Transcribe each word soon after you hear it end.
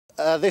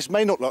This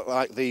may not look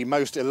like the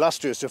most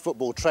illustrious of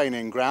football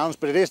training grounds,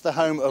 but it is the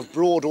home of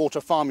Broadwater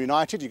Farm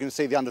United. You can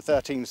see the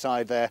under-13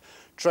 side there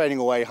training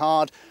away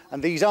hard,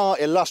 and these are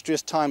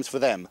illustrious times for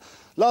them.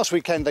 Last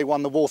weekend they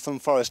won the Waltham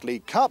Forest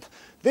League Cup.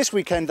 This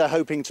weekend they're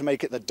hoping to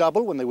make it the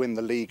double when they win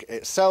the league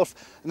itself.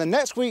 And then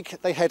next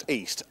week they head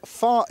east,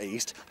 far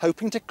east,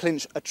 hoping to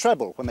clinch a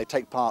treble when they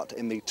take part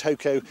in the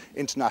Tokyo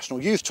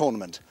International Youth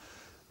Tournament.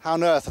 How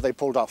on earth have they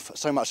pulled off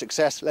so much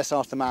success? Let's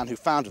ask the man who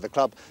founded the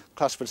club,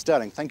 Clasford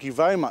Stirling. Thank you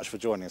very much for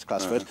joining us,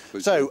 Clasford.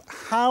 So,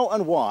 how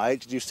and why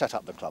did you set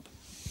up the club?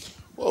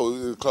 Well,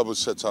 the club was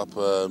set up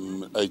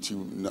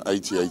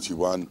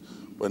 81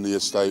 when the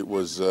estate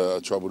was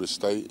a troubled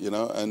estate, you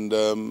know, and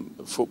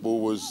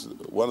football was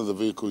one of the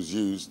vehicles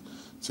used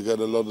to get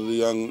a lot of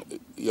the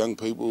young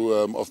people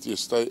off the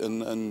estate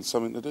and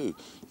something to do.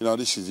 You know,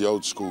 this is the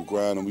old school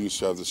ground, and we used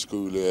to have the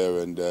school here,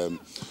 and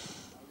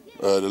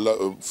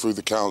through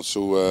the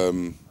council,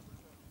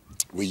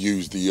 we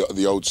used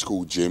the old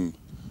school gym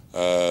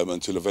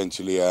until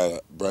eventually our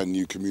brand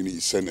new community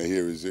centre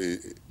here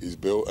is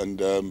built, and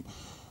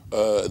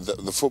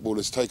the football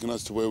has taken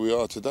us to where we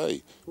are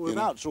today. We're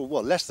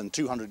about less than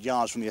 200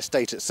 yards from the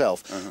estate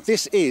itself.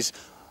 This is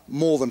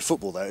more than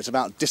football, though. It's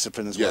about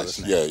discipline as well,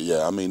 isn't it?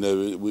 Yeah. I mean,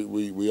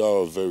 we are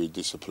a very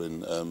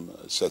disciplined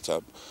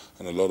setup,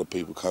 and a lot of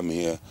people come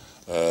here,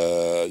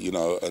 you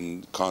know,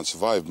 and can't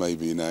survive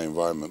maybe in our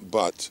environment.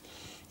 But,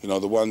 you know,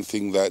 the one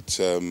thing that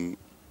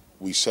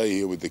we say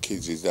here with the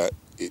kids is that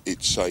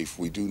it's safe.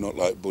 We do not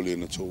like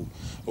bullying at all.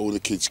 All the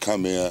kids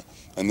come here,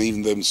 and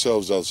even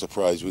themselves are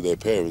surprised with their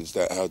parents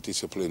that how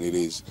disciplined it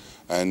is,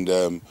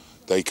 and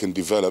they can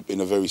develop in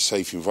a very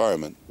safe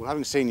environment. Well,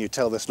 having seen you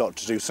tell this lot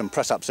to do some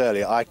press-ups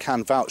earlier, I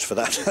can vouch for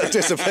that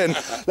discipline.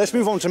 Let's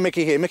move on to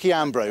Mickey here, Mickey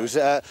Ambrose,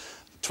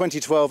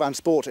 2012 and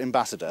Sport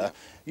Ambassador.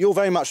 You're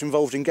very much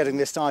involved in getting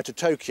this side to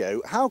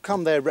Tokyo. How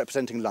come they're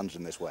representing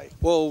London this way?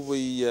 Well,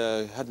 we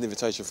had an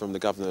invitation from the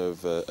governor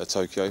of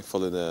Tokyo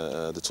following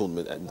the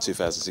tournament in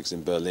 2006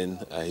 in Berlin.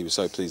 He was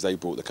so pleased they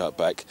brought the cup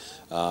back.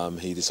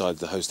 He decided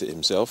to host it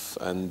himself,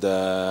 and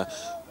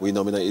we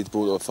nominated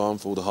Broadwater Farm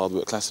for all the hard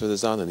work Clasford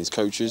has done, and his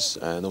coaches,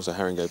 and also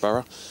Haringey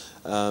Borough.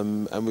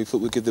 And we thought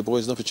we'd give the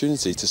boys an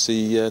opportunity to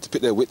see to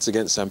pit their wits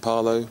against Sao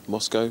Paulo,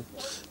 Moscow,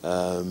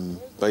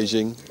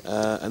 Beijing,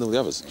 and all the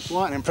others.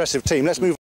 Quite an impressive team. Let's move